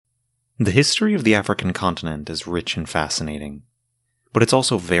The history of the African continent is rich and fascinating, but it's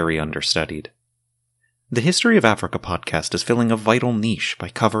also very understudied. The History of Africa podcast is filling a vital niche by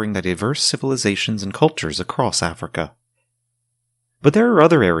covering the diverse civilizations and cultures across Africa. But there are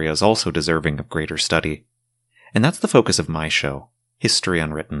other areas also deserving of greater study, and that's the focus of my show, History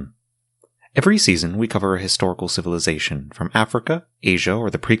Unwritten. Every season we cover a historical civilization from Africa, Asia, or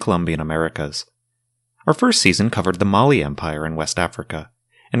the pre-Columbian Americas. Our first season covered the Mali Empire in West Africa,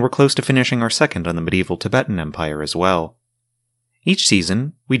 and we're close to finishing our second on the medieval Tibetan Empire as well. Each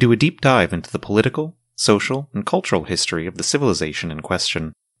season, we do a deep dive into the political, social, and cultural history of the civilization in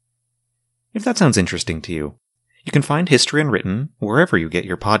question. If that sounds interesting to you, you can find History Unwritten wherever you get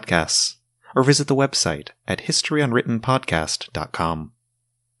your podcasts, or visit the website at historyunwrittenpodcast.com.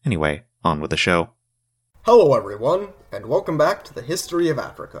 Anyway, on with the show. Hello everyone, and welcome back to the History of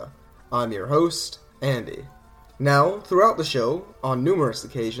Africa. I'm your host, Andy. Now, throughout the show, on numerous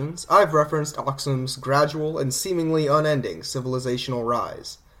occasions, I've referenced Aksum's gradual and seemingly unending civilizational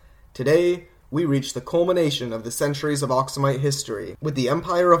rise. Today, we reach the culmination of the centuries of Aksumite history, with the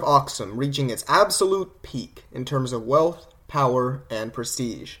Empire of Aksum reaching its absolute peak in terms of wealth, power, and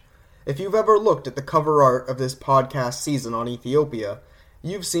prestige. If you've ever looked at the cover art of this podcast season on Ethiopia,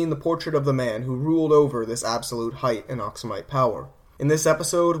 you've seen the portrait of the man who ruled over this absolute height in Aksumite power. In this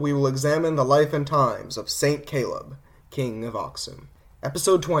episode, we will examine the life and times of Saint Kaleb, King of Aksum.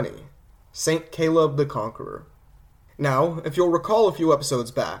 Episode 20, Saint Kaleb the Conqueror. Now, if you'll recall a few episodes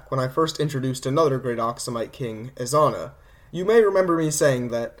back, when I first introduced another great Aksumite king, Ezana, you may remember me saying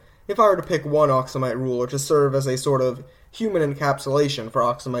that if I were to pick one Aksumite ruler to serve as a sort of human encapsulation for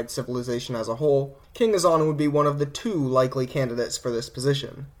Aksumite civilization as a whole, King Ezana would be one of the two likely candidates for this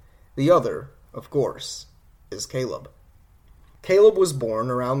position. The other, of course, is Kaleb. Kaleb was born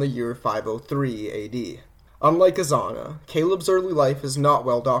around the year 503 AD. Unlike Ezana, Kaleb's early life is not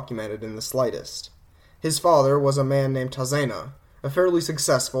well documented in the slightest. His father was a man named Tazena, a fairly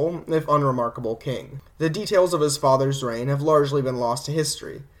successful, if unremarkable, king. The details of his father's reign have largely been lost to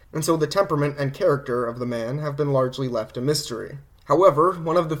history, and so the temperament and character of the man have been largely left a mystery. However,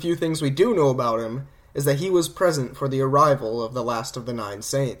 one of the few things we do know about him is that he was present for the arrival of the last of the 9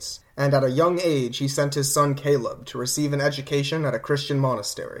 saints, and at a young age he sent his son Kaleb to receive an education at a Christian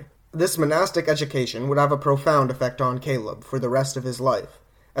monastery. This monastic education would have a profound effect on Kaleb for the rest of his life,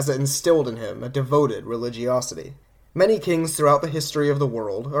 as it instilled in him a devoted religiosity. Many kings throughout the history of the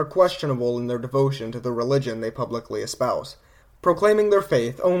world are questionable in their devotion to the religion they publicly espouse, proclaiming their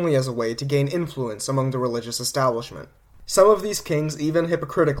faith only as a way to gain influence among the religious establishment. Some of these kings even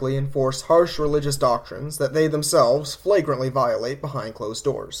hypocritically enforce harsh religious doctrines that they themselves flagrantly violate behind closed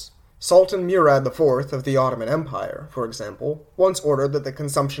doors. Sultan Murad IV of the Ottoman Empire, for example, once ordered that the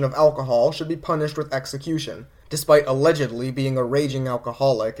consumption of alcohol should be punished with execution, despite allegedly being a raging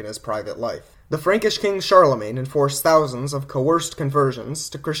alcoholic in his private life. The Frankish king Charlemagne enforced thousands of coerced conversions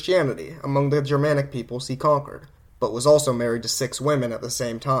to Christianity among the Germanic peoples he conquered, but was also married to 6 women at the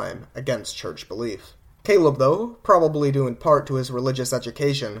same time, against church belief. Kaleb, though, probably due in part to his religious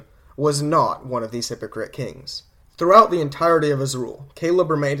education, was not one of these hypocrite kings. Throughout the entirety of his rule,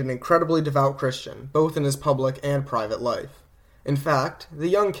 Kaleb remained an incredibly devout Christian, both in his public and private life. In fact, the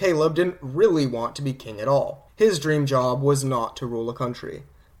young Kaleb didn't really want to be king at all. His dream job was not to rule a country,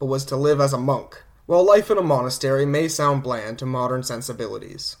 but was to live as a monk. While life in a monastery may sound bland to modern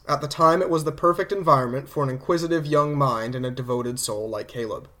sensibilities, at the time it was the perfect environment for an inquisitive young mind and a devoted soul like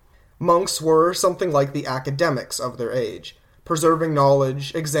Kaleb. Monks were something like the academics of their age, preserving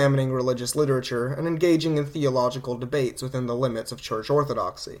knowledge, examining religious literature, and engaging in theological debates within the limits of church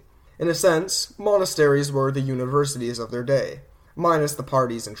orthodoxy. In a sense, monasteries were the universities of their day, minus the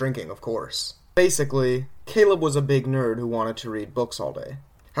parties and drinking, of course. Basically, Kaleb was a big nerd who wanted to read books all day.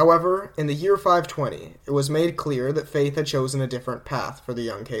 However, in the year 520, it was made clear that fate had chosen a different path for the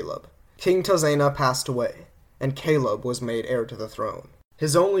young Kaleb. King Tazena passed away, and Kaleb was made heir to the throne.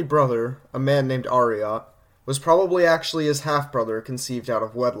 His only brother, a man named Ariat, was probably actually his half-brother conceived out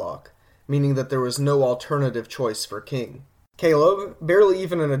of wedlock, meaning that there was no alternative choice for king. Kaleb, barely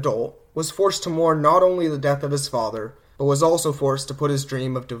even an adult, was forced to mourn not only the death of his father, but was also forced to put his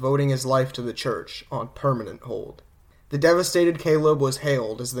dream of devoting his life to the church on permanent hold. The devastated Kaleb was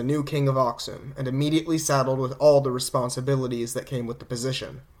hailed as the new king of Aksum, and immediately saddled with all the responsibilities that came with the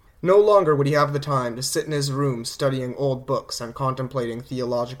position. No longer would he have the time to sit in his room studying old books and contemplating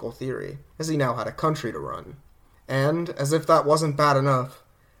theological theory, as he now had a country to run. And, as if that wasn't bad enough,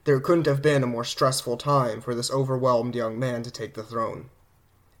 there couldn't have been a more stressful time for this overwhelmed young man to take the throne.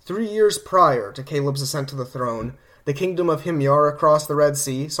 3 years prior to Kaleb's ascent to the throne, the kingdom of Himyar across the Red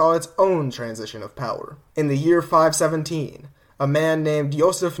Sea saw its own transition of power. In the year 517, a man named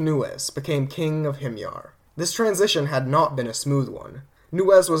Yosef Nuez became king of Himyar. This transition had not been a smooth one.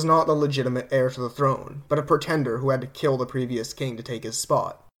 Nuez was not the legitimate heir to the throne, but a pretender who had to kill the previous king to take his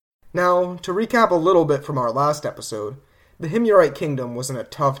spot. Now, to recap a little bit from our last episode, the Himyarite kingdom was in a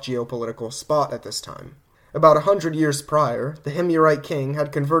tough geopolitical spot at this time. About 100 years prior, the Himyarite king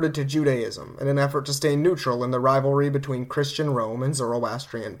had converted to Judaism in an effort to stay neutral in the rivalry between Christian Rome and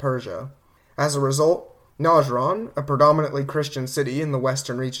Zoroastrian Persia. As a result, Najran, a predominantly Christian city in the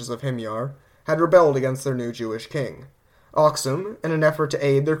western reaches of Himyar, had rebelled against their new Jewish king. Aksum, in an effort to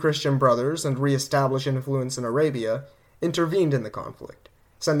aid their Christian brothers and re-establish influence in Arabia, intervened in the conflict,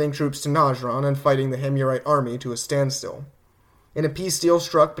 sending troops to Najran and fighting the Himyarite army to a standstill. In a peace deal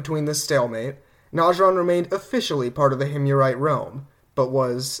struck between this stalemate, Najran remained officially part of the Himyarite realm, but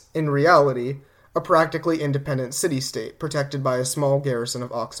was, in reality, a practically independent city-state protected by a small garrison of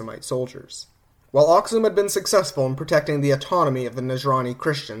Aksumite soldiers. While Aksum had been successful in protecting the autonomy of the Najrani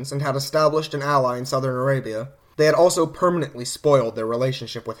Christians and had established an ally in southern Arabia, they had also permanently spoiled their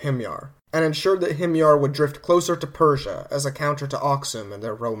relationship with Himyar, and ensured that Himyar would drift closer to Persia as a counter to Aksum and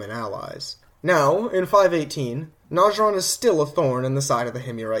their Roman allies. Now, in 518, Najran is still a thorn in the side of the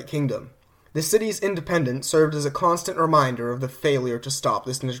Himyarite kingdom. The city's independence served as a constant reminder of the failure to stop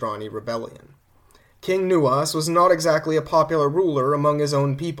this Najrani rebellion. King Nuwas was not exactly a popular ruler among his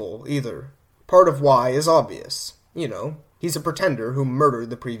own people, either. Part of why is obvious. He's a pretender who murdered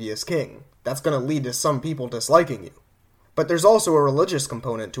the previous king. That's going to lead to some people disliking you. But there's also a religious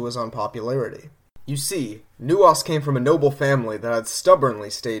component to his unpopularity. You see, Nuwas came from a noble family that had stubbornly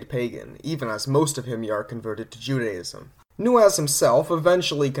stayed pagan, even as most of Himyar converted to Judaism. Nuwas himself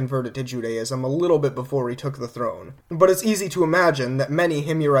eventually converted to Judaism a little bit before he took the throne, but it's easy to imagine that many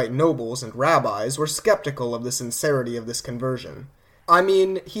Himyarite nobles and rabbis were skeptical of the sincerity of this conversion. I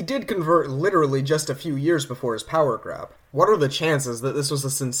mean, he did convert literally just a few years before his power grab. What are the chances that this was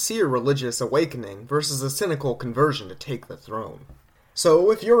a sincere religious awakening versus a cynical conversion to take the throne?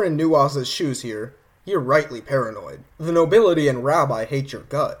 So, if you're in Nuwas's shoes here, you're rightly paranoid. The nobility and rabbi hate your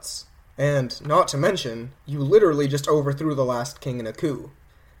guts. And, not to mention, you literally just overthrew the last king in a coup.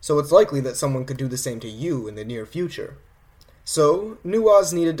 So it's likely that someone could do the same to you in the near future. So,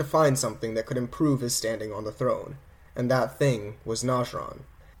 Nuwas needed to find something that could improve his standing on the throne. And that thing was Najran.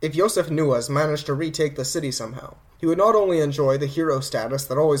 If Yosef Nuwas managed to retake the city somehow, he would not only enjoy the hero status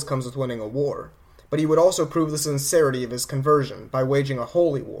that always comes with winning a war, but he would also prove the sincerity of his conversion by waging a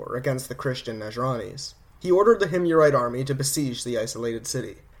holy war against the Christian Najranis. He ordered the Himyarite army to besiege the isolated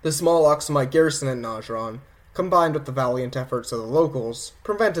city. The small Aksumite garrison in Najran, combined with the valiant efforts of the locals,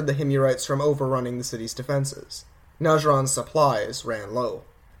 prevented the Himyarites from overrunning the city's defenses. Najran's supplies ran low.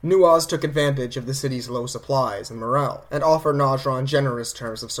 Nuwas took advantage of the city's low supplies and morale, and offered Najran generous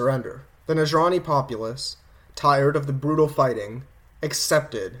terms of surrender. The Najrani populace, tired of the brutal fighting,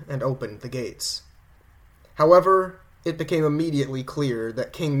 accepted and opened the gates. However, it became immediately clear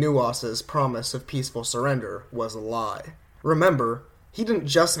that King Nuwas's promise of peaceful surrender was a lie. Remember, he didn't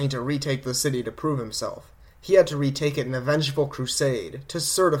just need to retake the city to prove himself. He had to retake it in a vengeful crusade to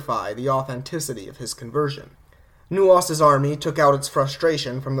certify the authenticity of his conversion. Nuwas's army took out its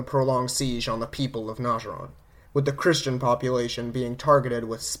frustration from the prolonged siege on the people of Najran, with the Christian population being targeted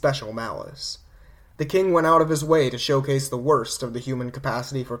with special malice. The king went out of his way to showcase the worst of the human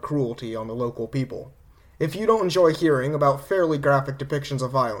capacity for cruelty on the local people. If you don't enjoy hearing about fairly graphic depictions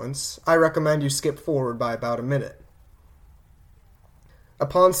of violence, I recommend you skip forward by about a minute.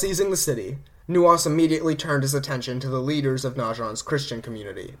 Upon seizing the city, Nuwas immediately turned his attention to the leaders of Najran's Christian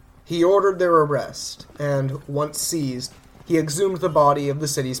community. He ordered their arrest, and, once seized, he exhumed the body of the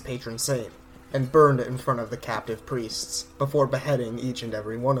city's patron saint, and burned it in front of the captive priests, before beheading each and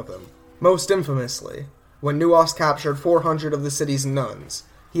every one of them. Most infamously, when Nuwas captured 400 of the city's nuns,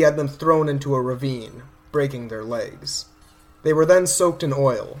 he had them thrown into a ravine, breaking their legs. They were then soaked in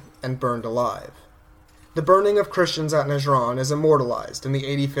oil, and burned alive. The burning of Christians at Najran is immortalized in the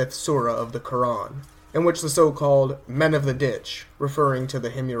 85th Surah of the Quran, in which the so-called Men of the Ditch, referring to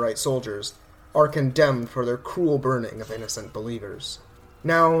the Himyarite soldiers, are condemned for their cruel burning of innocent believers.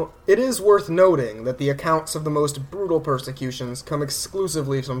 Now, it is worth noting that the accounts of the most brutal persecutions come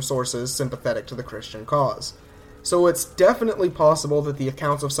exclusively from sources sympathetic to the Christian cause, so it's definitely possible that the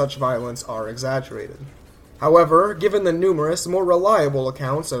accounts of such violence are exaggerated. However, given the numerous, more reliable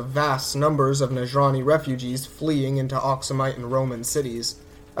accounts of vast numbers of Najrani refugees fleeing into Aksumite and Roman cities,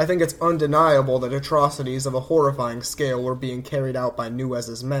 I think it's undeniable that atrocities of a horrifying scale were being carried out by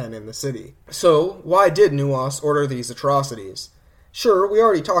Nuwas's men in the city. So, why did Nuwas order these atrocities? Sure, we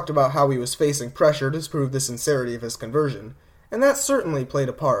already talked about how he was facing pressure to prove the sincerity of his conversion, and that certainly played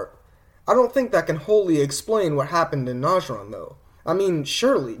a part. I don't think that can wholly explain what happened in Najran, though. I mean,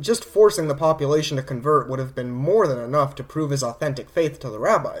 surely, just forcing the population to convert would have been more than enough to prove his authentic faith to the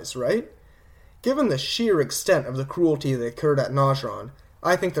rabbis, right? Given the sheer extent of the cruelty that occurred at Najran,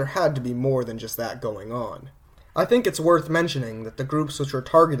 I think there had to be more than just that going on. I think it's worth mentioning that the groups which were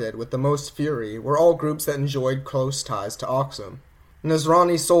targeted with the most fury were all groups that enjoyed close ties to Aksum.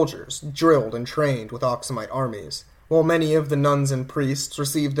 Nazrani soldiers, drilled and trained with Aksumite armies, while many of the nuns and priests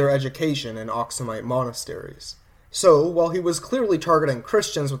received their education in Aksumite monasteries. So, while he was clearly targeting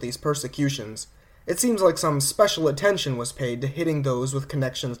Christians with these persecutions, it seems like some special attention was paid to hitting those with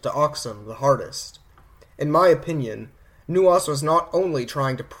connections to Aksum the hardest. In my opinion, Nuwas was not only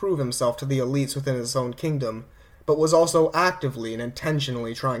trying to prove himself to the elites within his own kingdom, but was also actively and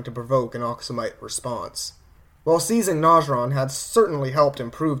intentionally trying to provoke an Aksumite response. While seizing Najran had certainly helped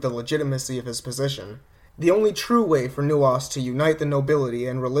improve the legitimacy of his position, the only true way for Nuwas to unite the nobility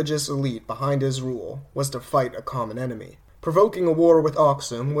and religious elite behind his rule was to fight a common enemy. Provoking a war with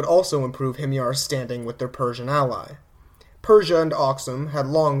Aksum would also improve Himyar's standing with their Persian ally. Persia and Aksum had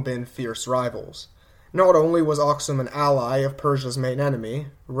long been fierce rivals. Not only was Aksum an ally of Persia's main enemy,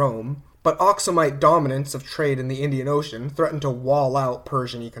 Rome, but Aksumite dominance of trade in the Indian Ocean threatened to wall out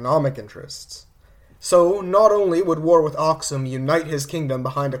Persian economic interests. So, not only would war with Aksum unite his kingdom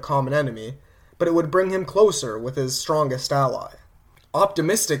behind a common enemy, but it would bring him closer with his strongest ally.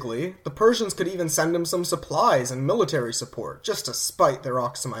 Optimistically, the Persians could even send him some supplies and military support just to spite their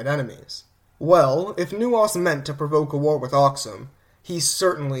Aksumite enemies. Well, if Nuwas meant to provoke a war with Aksum, he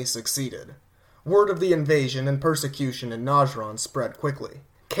certainly succeeded. Word of the invasion and persecution in Najran spread quickly.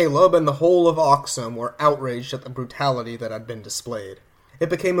 Kaleb and the whole of Aksum were outraged at the brutality that had been displayed. It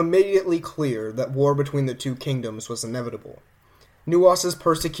became immediately clear that war between the two kingdoms was inevitable. Nuwas's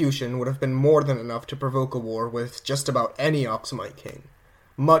persecution would have been more than enough to provoke a war with just about any Aksumite king,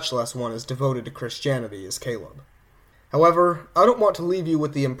 much less one as devoted to Christianity as Kaleb. However, I don't want to leave you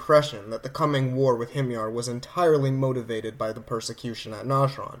with the impression that the coming war with Himyar was entirely motivated by the persecution at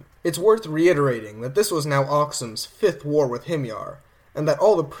Najran. It's worth reiterating that this was now Aksum's 5th war with Himyar, and that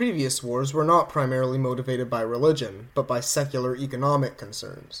all the previous wars were not primarily motivated by religion, but by secular economic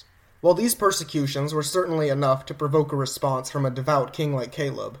concerns. While these persecutions were certainly enough to provoke a response from a devout king like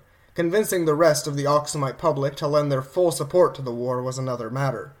Kaleb, convincing the rest of the Aksumite public to lend their full support to the war was another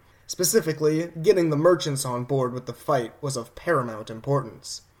matter. Specifically, getting the merchants on board with the fight was of paramount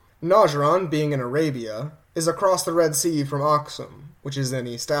importance. Najran, being in Arabia, is across the Red Sea from Aksum, which is in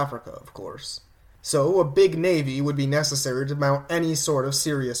East Africa, of course. So, a big navy would be necessary to mount any sort of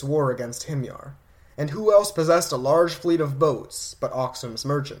serious war against Himyar. And who else possessed a large fleet of boats but Aksum's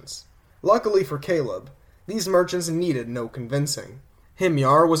merchants? Luckily for Kaleb, these merchants needed no convincing.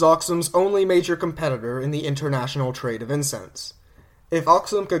 Himyar was Aksum's only major competitor in the international trade of incense. If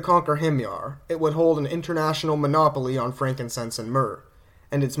Aksum could conquer Himyar, it would hold an international monopoly on frankincense and myrrh,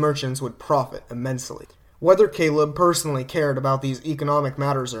 and its merchants would profit immensely. Whether Kaleb personally cared about these economic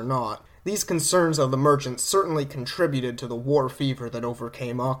matters or not, these concerns of the merchants certainly contributed to the war fever that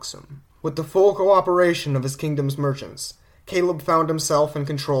overcame Aksum. With the full cooperation of his kingdom's merchants, Kaleb found himself in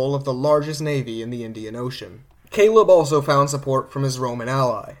control of the largest navy in the Indian Ocean. Kaleb also found support from his Roman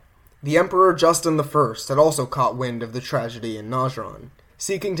ally. The Emperor Justin I had also caught wind of the tragedy in Najran.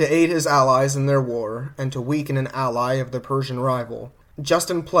 Seeking to aid his allies in their war, and to weaken an ally of the Persian rival,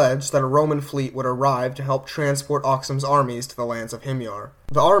 Justin pledged that a Roman fleet would arrive to help transport Aksum's armies to the lands of Himyar.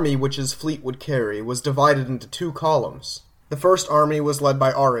 The army which his fleet would carry was divided into 2 columns. The first army was led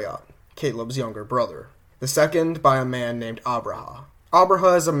by Ariat, Kaleb's younger brother. The second by a man named Abraha.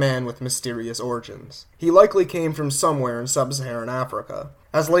 Abraha is a man with mysterious origins. He likely came from somewhere in sub-Saharan Africa,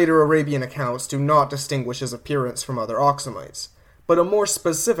 as later Arabian accounts do not distinguish his appearance from other Aksumites, but a more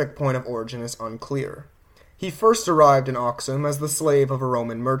specific point of origin is unclear. He first arrived in Aksum as the slave of a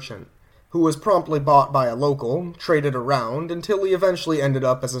Roman merchant, who was promptly bought by a local, traded around, until he eventually ended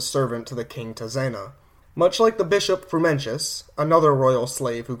up as a servant to the king Tazena. Much like the bishop Frumentius, another royal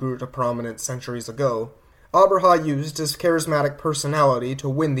slave who grew to prominence centuries ago, Abraha used his charismatic personality to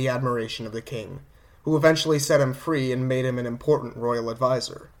win the admiration of the king, who eventually set him free and made him an important royal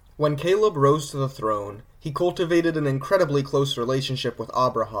advisor. When Kaleb rose to the throne, he cultivated an incredibly close relationship with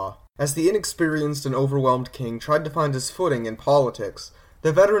Abraha. As the inexperienced and overwhelmed king tried to find his footing in politics,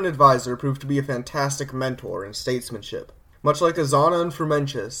 the veteran advisor proved to be a fantastic mentor in statesmanship. Much like Azana and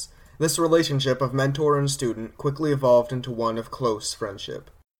Frumentius, this relationship of mentor and student quickly evolved into one of close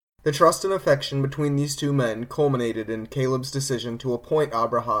friendship. The trust and affection between these two men culminated in Kaleb's decision to appoint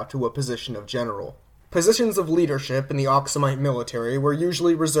Abraha to a position of general. Positions of leadership in the Aksumite military were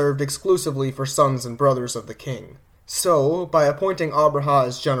usually reserved exclusively for sons and brothers of the king. So, by appointing Abraha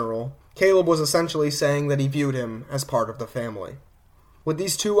as general, Kaleb was essentially saying that he viewed him as part of the family. With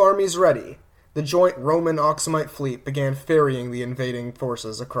these two armies ready, the joint Roman-Oxumite fleet began ferrying the invading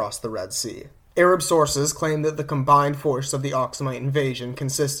forces across the Red Sea. Arab sources claim that the combined force of the Oxumite invasion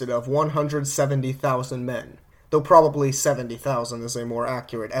consisted of 170,000 men, though probably 70,000 is a more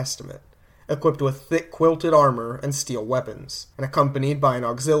accurate estimate, equipped with thick quilted armor and steel weapons, and accompanied by an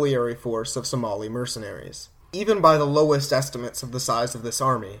auxiliary force of Somali mercenaries. Even by the lowest estimates of the size of this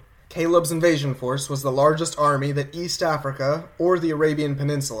army, Kaleb's invasion force was the largest army that East Africa or the Arabian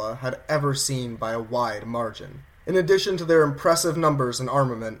Peninsula had ever seen by a wide margin. In addition to their impressive numbers and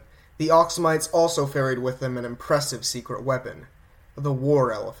armament, the Oxumites also ferried with them an impressive secret weapon, the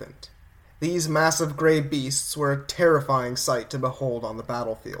war elephant. These massive gray beasts were a terrifying sight to behold on the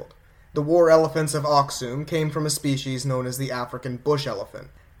battlefield. The war elephants of Aksum came from a species known as the African bush elephant,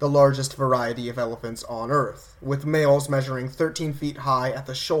 the largest variety of elephants on Earth, with males measuring 13 feet high at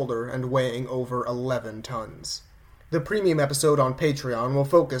the shoulder and weighing over 11 tons. The premium episode on Patreon will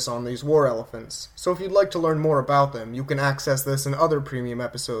focus on these war elephants, so if you'd like to learn more about them, you can access this and other premium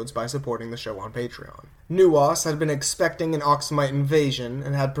episodes by supporting the show on Patreon. Nuwas had been expecting an Oxumite invasion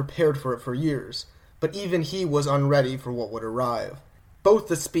and had prepared for it for years, but even he was unready for what would arrive. Both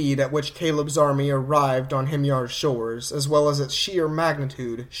the speed at which Kaleb's army arrived on Himyar's shores, as well as its sheer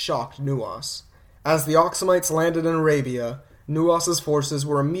magnitude, shocked Nuwas. As the Oxumites landed in Arabia, Nuwas's forces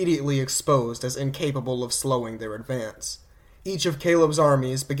were immediately exposed as incapable of slowing their advance. Each of Kaleb's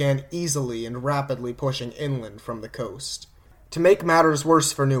armies began easily and rapidly pushing inland from the coast. To make matters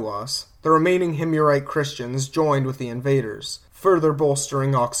worse for Nuwas, the remaining Himyarite Christians joined with the invaders, further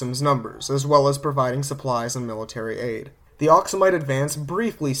bolstering Aksum's numbers, as well as providing supplies and military aid. The Oxumite advance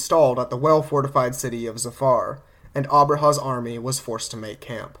briefly stalled at the well-fortified city of Zafar, and Abraha's army was forced to make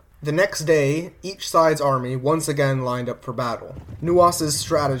camp. The next day, each side's army once again lined up for battle. Nuwas's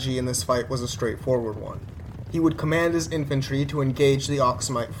strategy in this fight was a straightforward one. He would command his infantry to engage the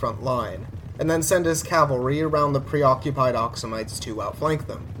Oxumite front line, and then send his cavalry around the preoccupied Oxumites to outflank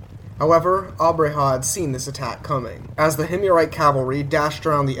them. However, Abraha had seen this attack coming. As the Himyarite cavalry dashed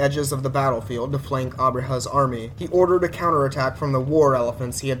around the edges of the battlefield to flank Abraha's army, he ordered a counterattack from the war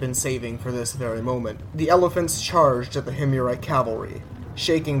elephants he had been saving for this very moment. The elephants charged at the Himyarite cavalry,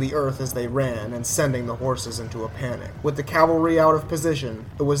 shaking the earth as they ran and sending the horses into a panic. With the cavalry out of position,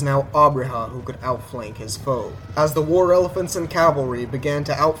 it was now Abraha who could outflank his foe. As the war elephants and cavalry began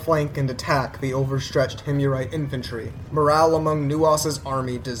to outflank and attack the overstretched Himyarite infantry, morale among Nuwas's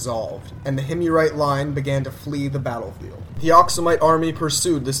army dissolved, and the Himyarite line began to flee the battlefield. The Oxumite army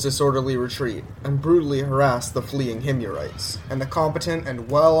pursued this disorderly retreat, and brutally harassed the fleeing Himyarites, and the competent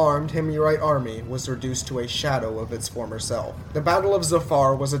and well-armed Himyarite army was reduced to a shadow of its former self. The Battle of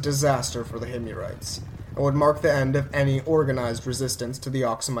Zafar was a disaster for the Himyarites, and would mark the end of any organized resistance to the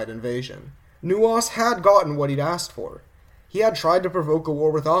Oxumite invasion. Nuwas had gotten what he'd asked for. He had tried to provoke a war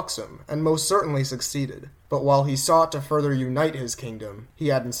with Aksum, and most certainly succeeded, but while he sought to further unite his kingdom, he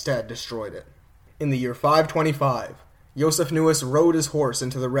had instead destroyed it. In the year 525, Yosef Nuwas rode his horse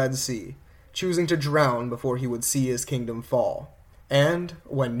into the Red Sea, choosing to drown before he would see his kingdom fall. And,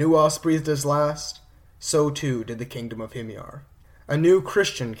 when Nuwas breathed his last, so too did the kingdom of Himyar. A new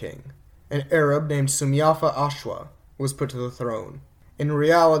Christian king, an Arab named Sumyafa Ashwa, was put to the throne. In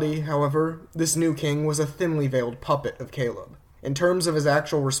reality, however, this new king was a thinly veiled puppet of Kaleb. In terms of his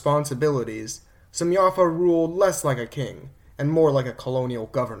actual responsibilities, Sumyafa ruled less like a king, and more like a colonial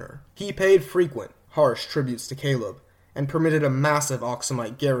governor. He paid frequent, harsh tributes to Kaleb, and permitted a massive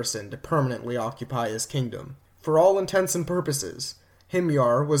Oxumite garrison to permanently occupy his kingdom. For all intents and purposes,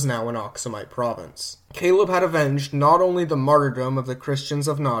 Himyar was now an Oxumite province. Kaleb had avenged not only the martyrdom of the Christians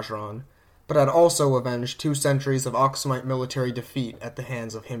of Najran, but had also avenged 2 centuries of Oxumite military defeat at the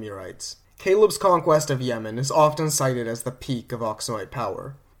hands of Himyarites. Kaleb's conquest of Yemen is often cited as the peak of Oxumite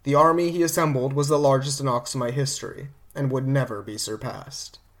power. The army he assembled was the largest in Oxumite history, and would never be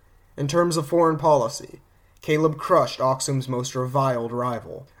surpassed. In terms of foreign policy, Kaleb crushed Aksum's most reviled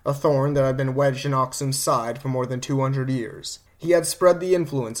rival, a thorn that had been wedged in Aksum's side for more than 200 years. He had spread the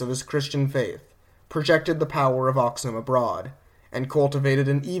influence of his Christian faith, projected the power of Aksum abroad, and cultivated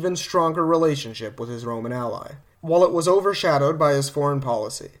an even stronger relationship with his Roman ally. While it was overshadowed by his foreign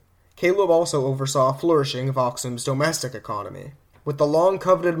policy, Kaleb also oversaw a flourishing of Aksum's domestic economy. With the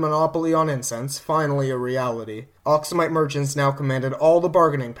long-coveted monopoly on incense finally a reality, Oxumite merchants now commanded all the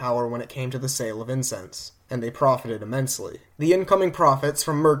bargaining power when it came to the sale of incense, and they profited immensely. The incoming profits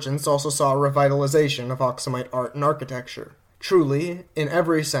from merchants also saw a revitalization of Oxumite art and architecture. Truly, in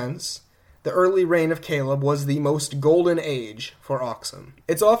every sense, the early reign of Kaleb was the most golden age for Aksum.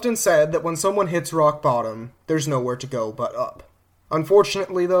 It's often said that when someone hits rock bottom, there's nowhere to go but up.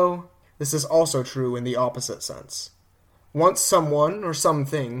 Unfortunately, though, this is also true in the opposite sense. Once someone or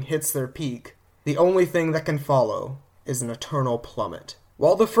something hits their peak, the only thing that can follow is an eternal plummet.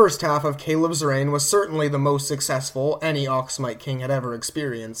 While the first half of Kaleb's reign was certainly the most successful any Aksumite king had ever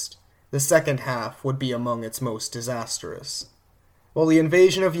experienced, the second half would be among its most disastrous. While the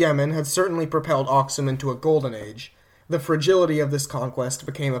invasion of Yemen had certainly propelled Aksum into a golden age, the fragility of this conquest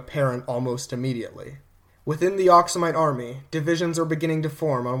became apparent almost immediately. Within the Aksumite army, divisions are beginning to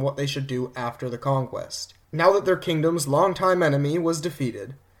form on what they should do after the conquest. Now that their kingdom's longtime enemy was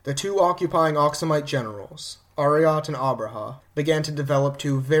defeated, the two occupying Aksumite generals, Arioch and Abraha, began to develop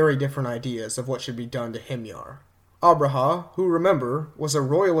two very different ideas of what should be done to Himyar. Abraha, who, remember, was a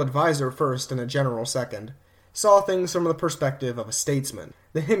royal advisor first and a general second, saw things from the perspective of a statesman.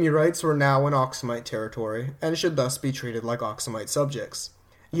 The Himyarites were now in Aksumite territory, and should thus be treated like Aksumite subjects.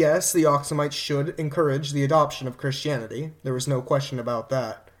 Yes, the Aksumites should encourage the adoption of Christianity, there was no question about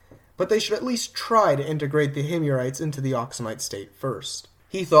that, but they should at least try to integrate the Himyarites into the Aksumite state first.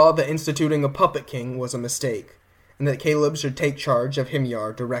 He thought that instituting a puppet king was a mistake, and that Kaleb should take charge of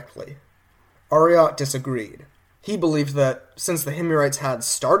Himyar directly. Arioch disagreed. He believed that, since the Himyarites had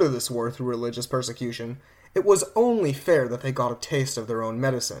started this war through religious persecution, it was only fair that they got a taste of their own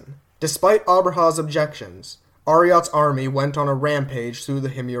medicine. Despite Abraha's objections, Arioch's army went on a rampage through the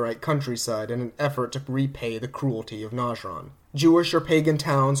Himyarite countryside in an effort to repay the cruelty of Najran. Jewish or pagan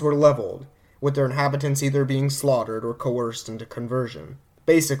towns were leveled, with their inhabitants either being slaughtered or coerced into conversion.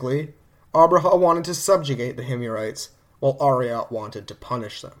 Basically, Abraha wanted to subjugate the Himyarites, while Arioch wanted to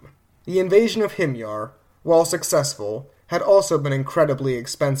punish them. The invasion of Himyar, while successful, had also been incredibly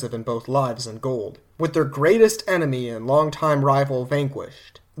expensive in both lives and gold. With their greatest enemy and longtime rival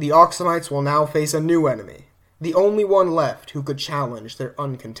vanquished, the Aksumites will now face a new enemy, the only one left who could challenge their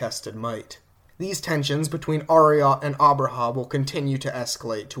uncontested might. These tensions between Arioch and Abraha will continue to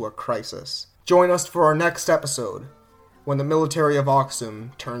escalate to a crisis. Join us for our next episode, when the military of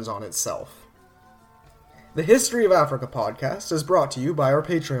Aksum turns on itself. The History of Africa podcast is brought to you by our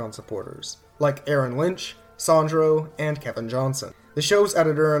Patreon supporters, like Aaron Lynch, Sandro, and Kevin Johnson. The show's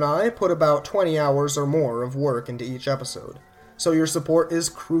editor and I put about 20 hours or more of work into each episode, so your support is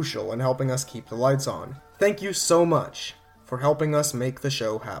crucial in helping us keep the lights on. Thank you so much for helping us make the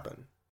show happen.